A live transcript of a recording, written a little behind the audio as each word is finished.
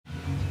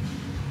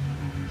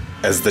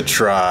As the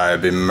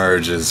tribe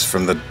emerges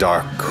from the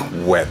dark,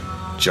 wet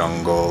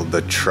jungle,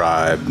 the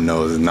tribe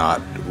knows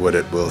not what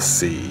it will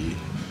see.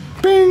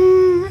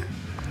 Bing!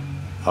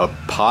 A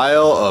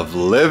pile of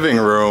living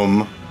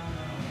room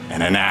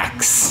and an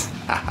axe.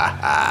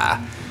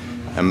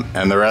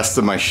 and the rest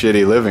of my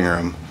shitty living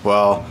room.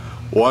 Well,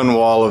 one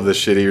wall of the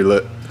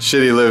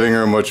shitty living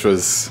room, which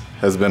has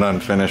been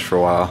unfinished for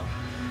a while.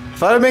 I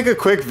thought I'd make a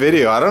quick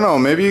video. I don't know,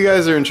 maybe you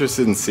guys are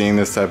interested in seeing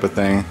this type of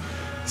thing.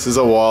 This is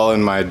a wall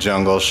in my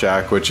jungle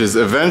shack, which is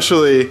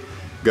eventually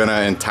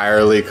gonna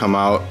entirely come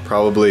out,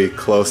 probably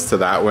close to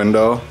that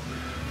window.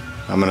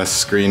 I'm gonna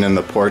screen in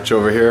the porch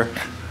over here.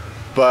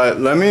 But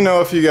let me know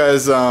if you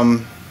guys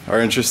are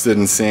interested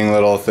in seeing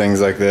little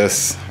things like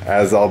this,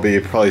 as I'll be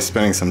probably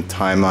spending some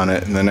time on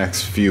it in the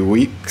next few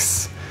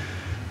weeks.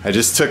 I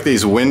just took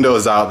these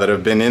windows out that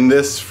have been in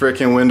this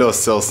freaking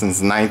windowsill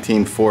since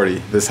 1940.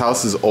 This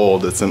house is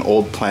old, it's an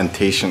old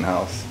plantation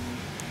house.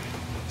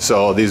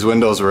 So these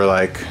windows were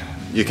like,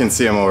 you can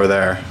see them over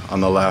there on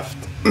the left,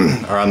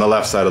 or on the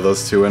left side of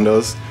those two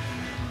windows.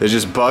 They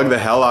just bug the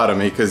hell out of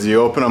me because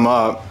you open them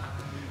up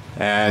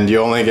and you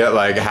only get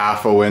like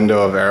half a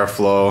window of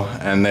airflow,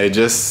 and they're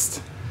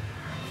just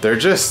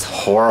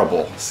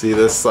horrible. See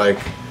this like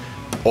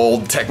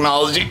old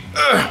technology?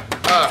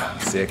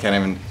 See, I can't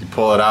even, you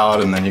pull it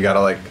out and then you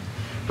gotta like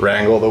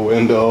wrangle the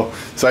window.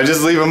 So I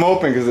just leave them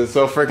open because it's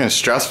so freaking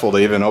stressful to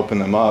even open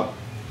them up.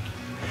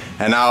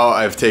 And now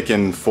I've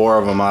taken 4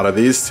 of them out of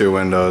these 2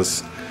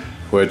 windows,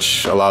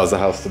 which allows the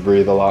house to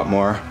breathe a lot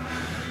more.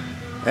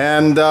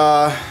 And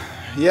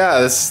yeah,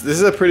 this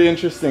is a pretty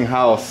interesting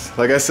house.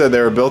 Like I said,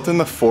 they were built in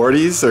the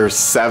 40s. There's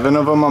 7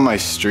 of them on my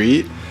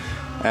street.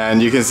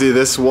 And you can see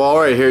this wall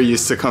right here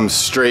used to come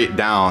straight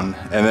down.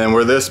 And then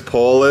where this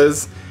pole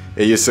is,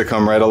 it used to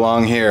come right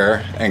along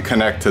here and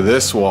connect to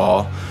this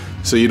wall.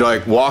 So you'd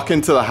like walk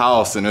into the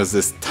house and it was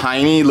this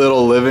tiny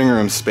little living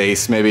room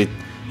space, maybe,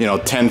 you know,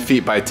 10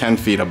 feet by 10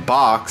 feet, a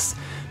box.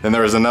 Then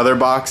there was another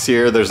box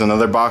here, there's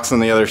another box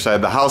on the other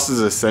side. The house is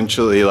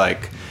essentially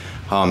like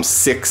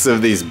 6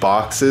 of these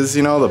boxes,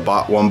 you know,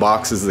 one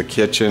box is the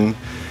kitchen.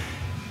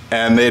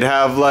 And they'd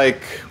have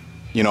like,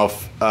 you know,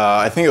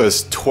 I think it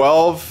was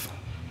 12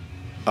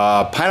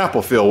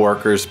 pineapple field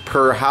workers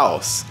per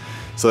house.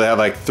 So they have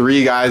like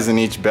 3 guys in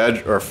each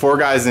bed, or 4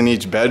 guys in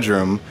each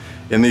bedroom,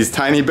 in these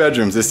tiny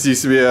bedrooms. This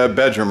used to be a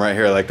bedroom right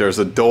here. Like there's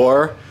a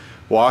door,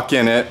 walk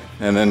in it,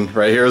 and then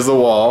right here's the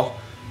wall.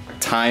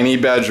 Tiny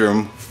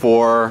bedroom,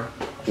 4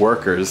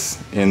 workers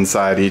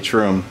inside each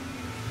room.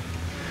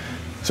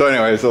 So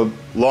anyways, a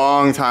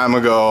long time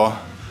ago,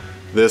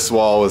 this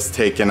wall was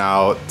taken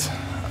out,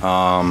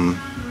 and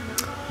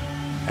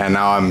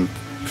now I'm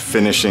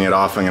finishing it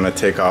off. I'm gonna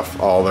take off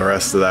all the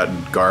rest of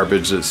that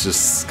garbage that's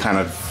just kind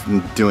of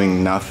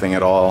doing nothing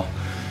at all.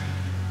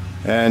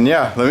 And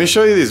yeah, let me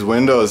show you these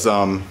windows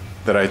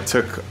that I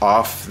took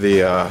off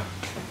the, I'm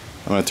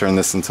gonna turn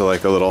this into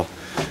like a little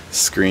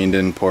screened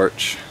in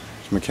porch.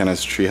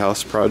 McKenna's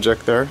treehouse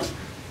project there.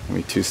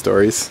 Maybe 2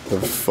 stories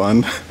of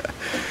fun.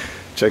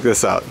 Check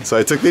this out. So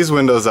I took these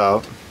windows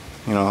out,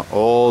 you know,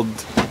 old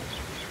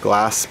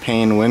glass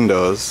pane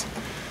windows.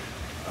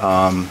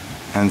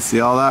 And see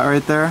all that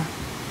right there?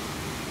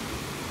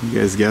 You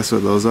guys guess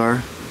what those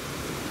are?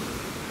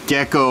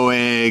 Gecko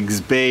eggs,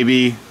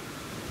 baby.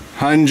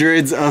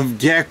 Hundreds of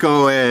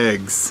gecko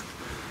eggs.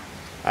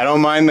 I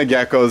don't mind the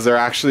geckos, they're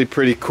actually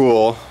pretty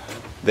cool.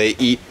 They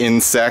eat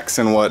insects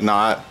and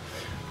whatnot.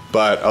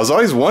 But I was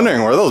always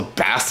wondering where those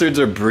bastards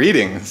are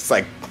breeding. It's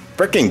like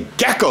freaking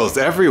geckos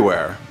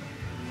everywhere.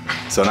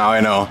 So now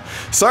I know.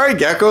 Sorry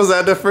geckos, I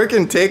had to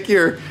freaking take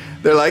your,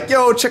 they're like,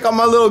 yo, check out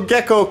my little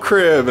gecko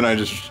crib. And I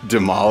just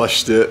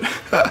demolished it.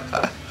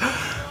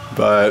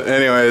 But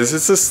anyways,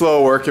 it's a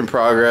slow work in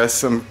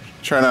progress. I'm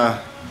trying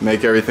to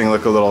make everything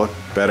look a little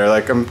better.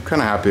 Like I'm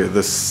kind of happy with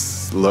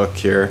this look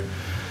here.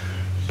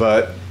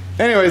 But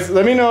anyways,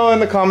 let me know in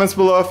the comments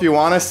below if you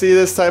want to see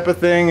this type of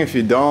thing. If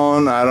you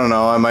don't, I don't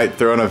know. I might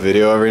throw in a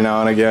video every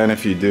now and again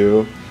if you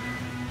do.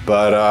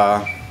 But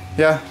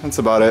yeah, that's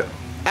about it.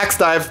 Axe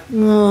dive.